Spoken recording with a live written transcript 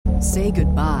Say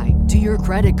goodbye to your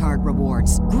credit card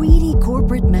rewards. Greedy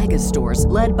corporate mega stores,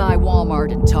 led by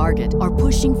Walmart and Target, are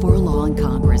pushing for a law in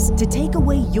Congress to take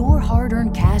away your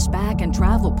hard-earned cash back and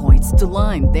travel points to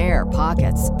line their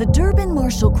pockets. The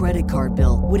Durbin-Marshall credit card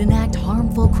bill would enact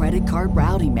harmful credit card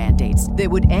routing mandates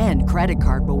that would end credit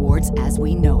card rewards as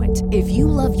we know it. If you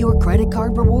love your credit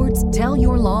card rewards, tell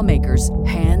your lawmakers,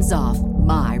 hands off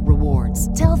my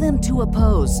rewards. Tell them to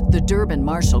oppose the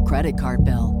Durbin-Marshall credit card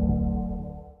bill.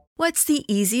 What's the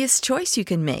easiest choice you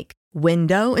can make?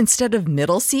 Window instead of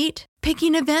middle seat?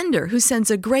 Picking a vendor who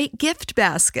sends a great gift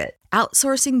basket?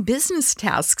 Outsourcing business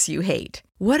tasks you hate?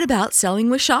 What about selling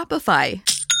with Shopify?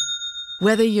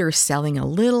 Whether you're selling a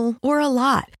little or a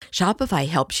lot, Shopify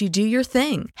helps you do your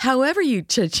thing, however you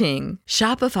cha-ching.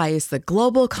 Shopify is the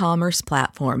global commerce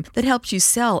platform that helps you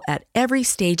sell at every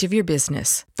stage of your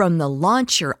business. From the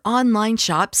launch your online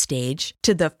shop stage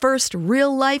to the first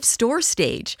real-life store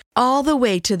stage, all the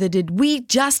way to the did we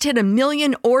just hit 1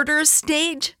 million orders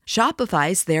stage.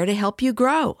 Shopify's there to help you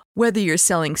grow. Whether you're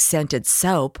selling scented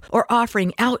soap or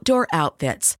offering outdoor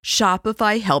outfits,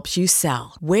 Shopify helps you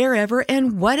sell. Wherever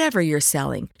and whatever you're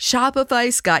selling,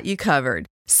 Shopify's got you covered.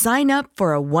 Sign up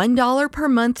for a $1 per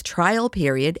month trial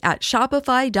period at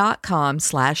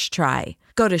shopify.com/try.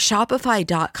 Go to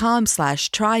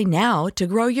shopify.com/try now to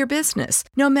grow your business,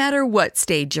 no matter what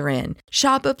stage you're in.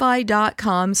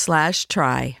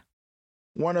 Shopify.com/try.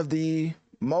 One of the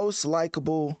most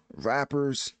likable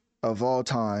rappers of all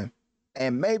time,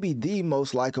 and maybe the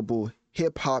most likable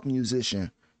hip-hop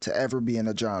musician to ever be in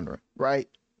a genre, right?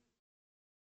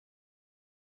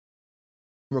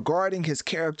 Regarding his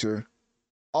character,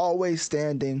 always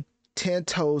standing 10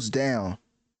 toes down,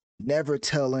 never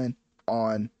telling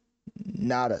on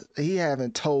he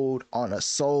haven't told on a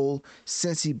soul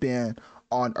since he been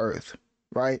on earth,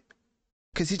 right?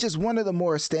 Because he's just one of the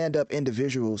more stand-up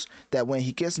individuals that when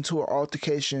he gets into an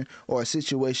altercation or a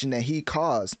situation that he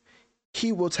caused,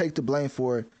 he will take the blame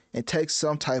for it and take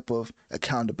some type of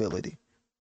accountability.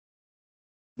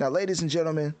 Now, ladies and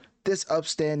gentlemen, this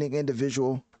upstanding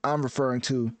individual I'm referring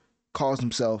to calls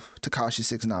himself Tekashi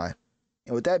 6IX9INE.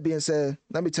 And with that being said,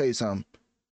 let me tell you something.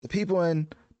 The people in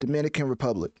Dominican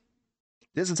Republic,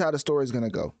 this is how the story is going to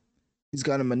go. He's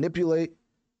going to manipulate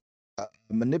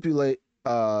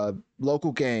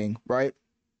local gang, right?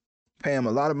 Pay him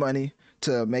a lot of money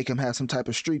to make him have some type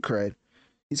of street cred.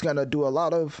 He's going to do a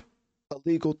lot of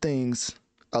illegal things,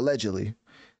 allegedly.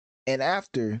 And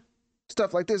after,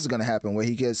 stuff like this is going to happen where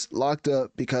he gets locked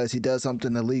up because he does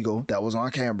something illegal that was on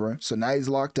camera. So now he's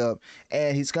locked up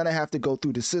and he's going to have to go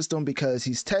through the system because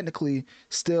he's technically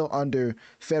still under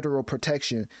federal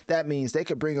protection. That means they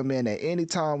could bring him in at any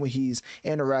time when he's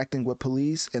interacting with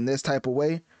police in this type of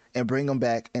way and bring him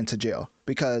back into jail,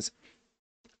 because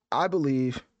I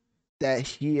believe that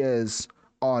he is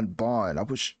on bond.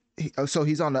 So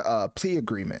he's on a plea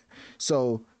agreement.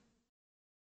 So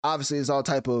obviously there's all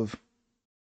type of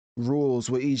rules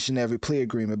with each and every plea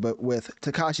agreement, but with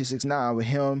Tekashi 6IX9INE, with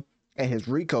him and his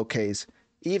RICO case,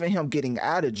 even him getting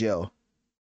out of jail,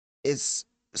 it's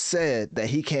said that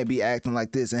he can't be acting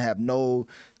like this and have no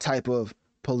type of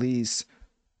police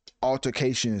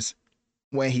altercations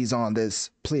when he's on this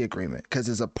plea agreement, because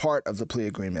it's a part of the plea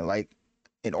agreement. Like,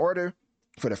 in order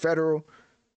for the federal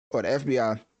or the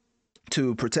FBI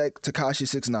to protect Tekashi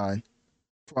 6IX9INE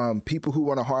from people who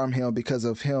want to harm him because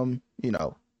of him,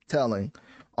 telling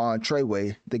on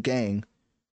Treyway, the gang,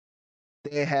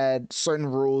 they had certain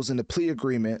rules in the plea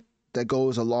agreement that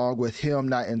goes along with him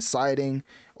not inciting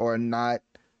or not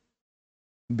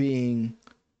being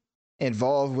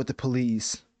involved with the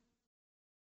police,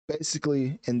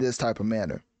 basically in this type of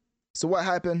manner. So what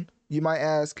happened, you might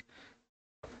ask?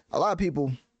 A lot of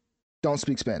people don't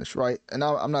speak Spanish, right? And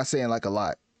I'm not saying like a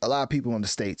lot. A lot of people in the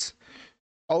States,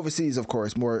 overseas, of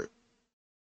course, more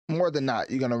than not,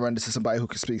 you're going to run into somebody who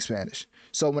can speak Spanish.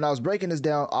 So when I was breaking this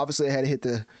down, obviously I had to hit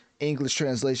the English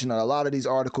translation on a lot of these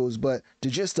articles, but the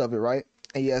gist of it, right?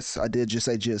 And yes, I did just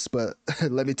say gist, but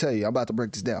let me tell you, I'm about to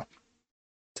break this down.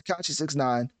 Tekashi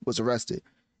 6IX9INE was arrested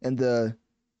in the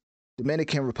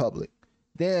Dominican Republic.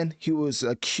 Then he was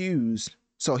accused.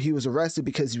 So he was arrested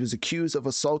because he was accused of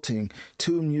assaulting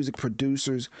 2 music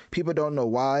producers. People don't know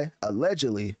why.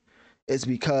 Allegedly, it's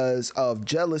because of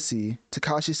jealousy,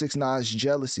 Tekashi 6IX9INE's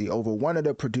jealousy over one of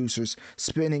the producers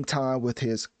spending time with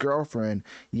his girlfriend,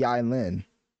 Yailin.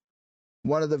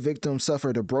 One of the victims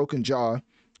suffered a broken jaw,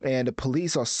 and the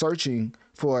police are searching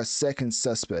for a second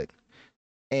suspect.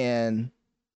 And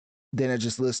then it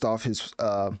just lists off his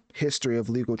history of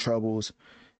legal troubles.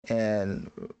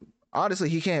 And honestly,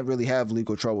 he can't really have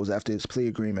legal troubles after his plea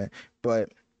agreement,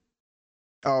 but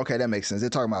Oh, okay, that makes sense. They're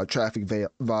talking about traffic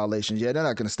violations. Yeah, they're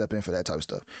not going to step in for that type of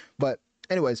stuff. But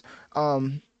anyways,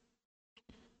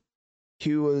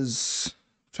 he was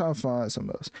trying to find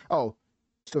something else. Oh,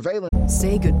 surveillance.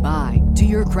 Say goodbye to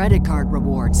your credit card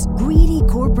rewards. Greedy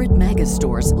corporate mega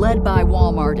stores, led by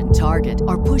Walmart and Target,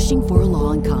 are pushing for a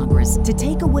law in Congress to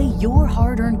take away your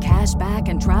hard-earned cash back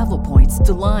and travel points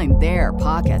to line their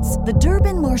pockets. The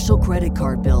Durbin-Marshall credit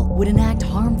card bill would enact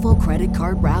harmful credit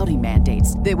card routing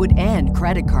mandates that would end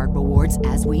credit card rewards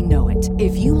as we know it.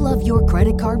 If you love your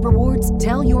credit card rewards,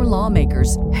 tell your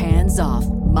lawmakers, hands off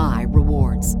my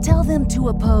rewards. Tell them to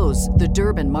oppose the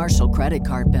Durbin-Marshall credit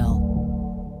card bill.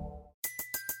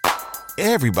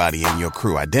 Everybody in your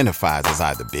crew identifies as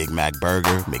either Big Mac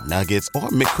Burger, McNuggets, or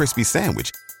McCrispy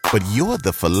Sandwich. But you're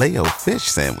the Filet-O-Fish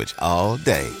Sandwich all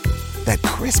day. That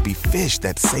crispy fish,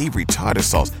 that savory tartar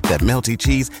sauce, that melty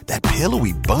cheese, that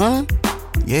pillowy bun.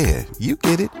 Yeah, you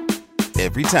get it.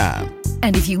 Every time.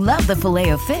 And if you love the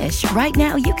Filet-O-Fish, right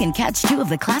now you can catch two of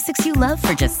the classics you love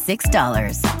for just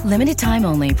 $6. Limited time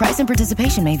only. Price and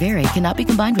participation may vary. Cannot be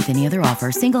combined with any other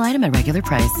offer. Single item at regular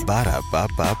price.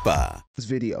 Ba-da-ba-ba-ba. This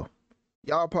video.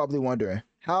 Y'all probably wondering,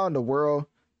 how in the world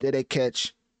did they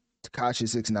catch Tekashi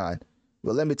 6ix9ine?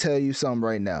 Well, let me tell you something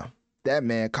right now. That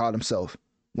man caught himself.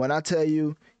 When I tell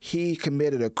you he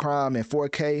committed a crime in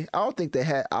 4K, I don't think they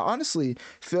had. I honestly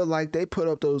feel like they put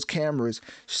up those cameras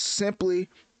simply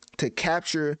to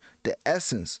capture the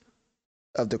essence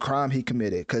of the crime he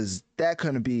committed, because that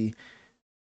couldn't be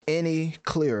any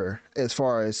clearer as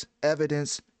far as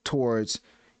evidence towards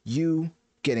you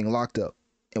getting locked up.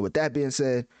 And with that being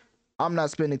said, I'm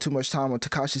not spending too much time on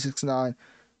Tekashi 6ix9ine,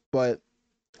 but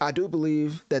I do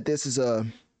believe that this is a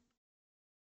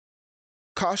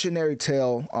cautionary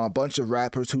tale on a bunch of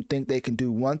rappers who think they can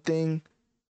do one thing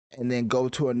and then go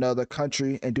to another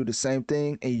country and do the same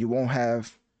thing, and you won't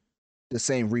have the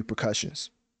same repercussions,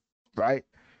 right?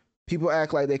 People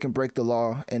act like they can break the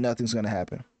law and nothing's going to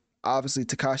happen. Obviously,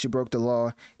 Tekashi broke the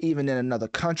law even in another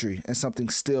country, and something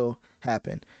still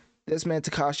happened. This man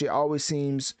Tekashi always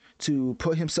seems to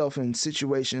put himself in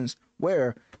situations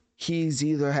where he's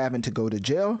either having to go to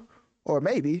jail, or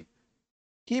maybe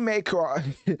he may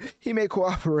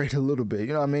cooperate a little bit.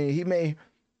 You know what I mean? He may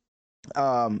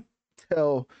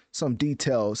tell some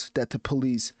details that the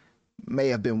police may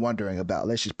have been wondering about.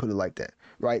 Let's just put it like that,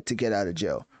 right? To get out of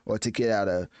jail, or to get out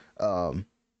of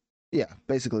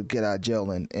basically get out of jail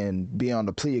and be on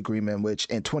the plea agreement, which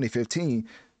in 2015.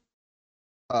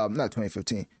 Not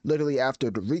 2015, literally after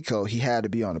the RICO, he had to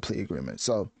be on a plea agreement.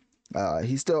 So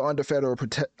he's still under federal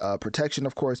protection,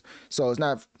 of course. So it's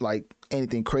not like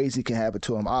anything crazy can happen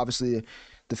to him. Obviously,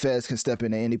 the feds can step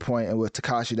in at any point. And with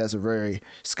Tekashi, that's a very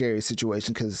scary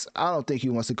situation, because I don't think he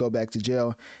wants to go back to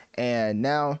jail. And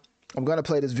now I'm going to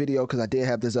play this video because I did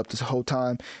have this up this whole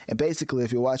time. And basically,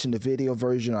 if you're watching the video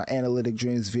version or Analytic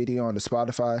Dreams video on the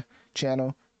Spotify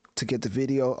channel, to get the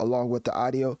video along with the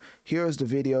audio, here's the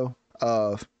video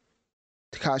of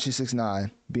Tekashi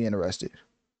 6ix9ine being arrested.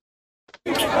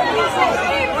 And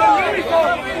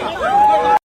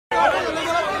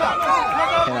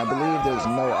I believe there's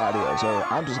no audio, so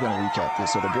I'm just going to recap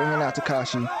this. So they're bringing out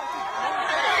Tekashi.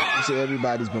 You see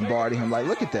everybody's bombarding him. Like,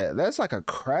 look at that. That's like a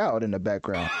crowd in the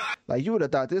background. Like, you would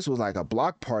have thought this was like a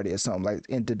block party or something. Like,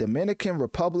 in the Dominican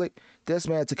Republic, this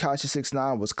man Tekashi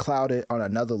 6ix9ine was clouded on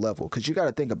another level. Because you got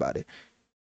to think about it.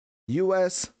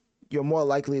 U.S., you're more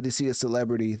likely to see a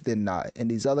celebrity than not. In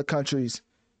these other countries,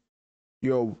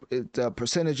 the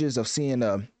percentages of seeing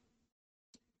a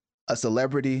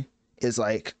celebrity is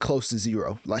like close to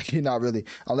zero. Like, you're not really,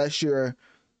 unless you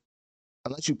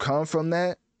come from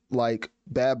that, like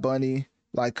Bad Bunny,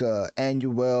 like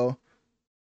Anuel,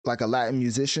 like a Latin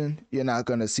musician, you're not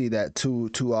gonna see that too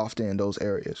often in those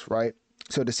areas, right?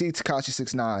 So to see Tekashi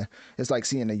 6ix9ine, it's like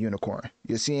seeing a unicorn.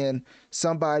 You're seeing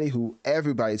somebody who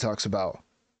everybody talks about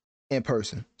in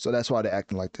person. So that's why they're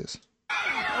acting like this.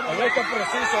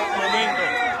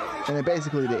 And then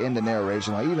basically they end the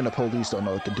narration. Like, even the police don't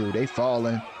know what to do. They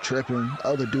falling, tripping,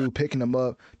 other dude picking them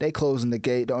up. They closing the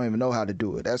gate, don't even know how to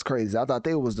do it. That's crazy. I thought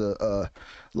they was the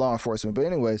law enforcement. But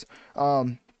anyways,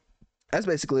 that's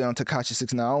basically on Tekashi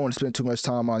 6ix9ine. I don't want to spend too much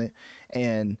time on it.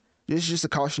 And this is just a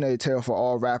cautionary tale for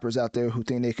all rappers out there who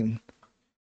think they can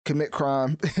commit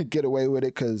crime, get away with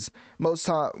it, because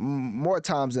more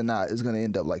times than not, it's going to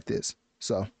end up like this.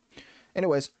 So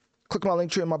anyways, click my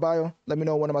link tree in my bio. Let me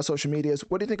know on one of my social medias.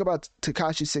 What do you think about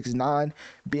Tekashi 6ix9ine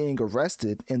being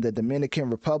arrested in the Dominican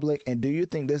Republic? And do you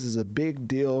think this is a big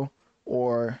deal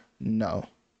or no?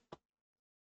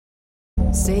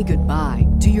 Say goodbye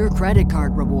to your credit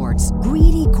card rewards.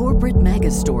 Greedy corporate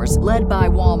mega stores, led by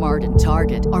Walmart and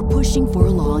Target, are pushing for a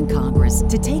law in Congress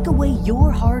to take away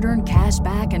your hard-earned cash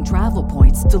back and travel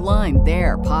points to line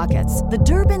their pockets. The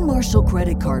Durbin-Marshall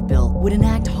credit card bill would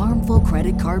enact harmful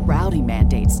credit card routing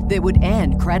mandates that would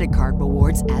end credit card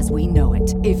rewards as we know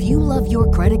it. If you love your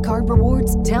credit card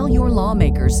rewards, tell your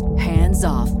lawmakers, hands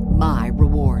off my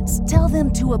rewards. Tell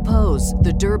them to oppose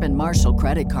the Durbin-Marshall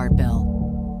credit card bill.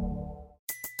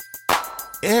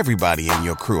 Everybody in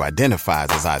your crew identifies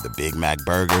as either Big Mac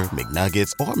Burger,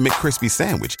 McNuggets, or McCrispy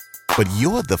Sandwich. But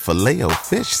you're the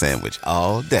Filet-O-Fish Sandwich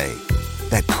all day.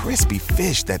 That crispy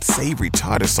fish, that savory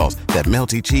tartar sauce, that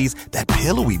melty cheese, that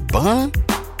pillowy bun.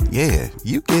 Yeah,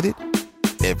 you get it.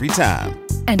 Every time.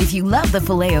 And if you love the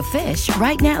Filet-O-Fish,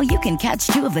 right now you can catch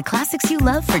two of the classics you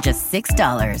love for just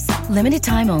 $6. Limited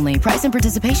time only. Price and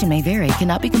participation may vary.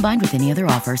 Cannot be combined with any other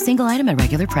offer. Single item at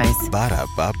regular price.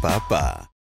 Ba-da-ba-ba-ba.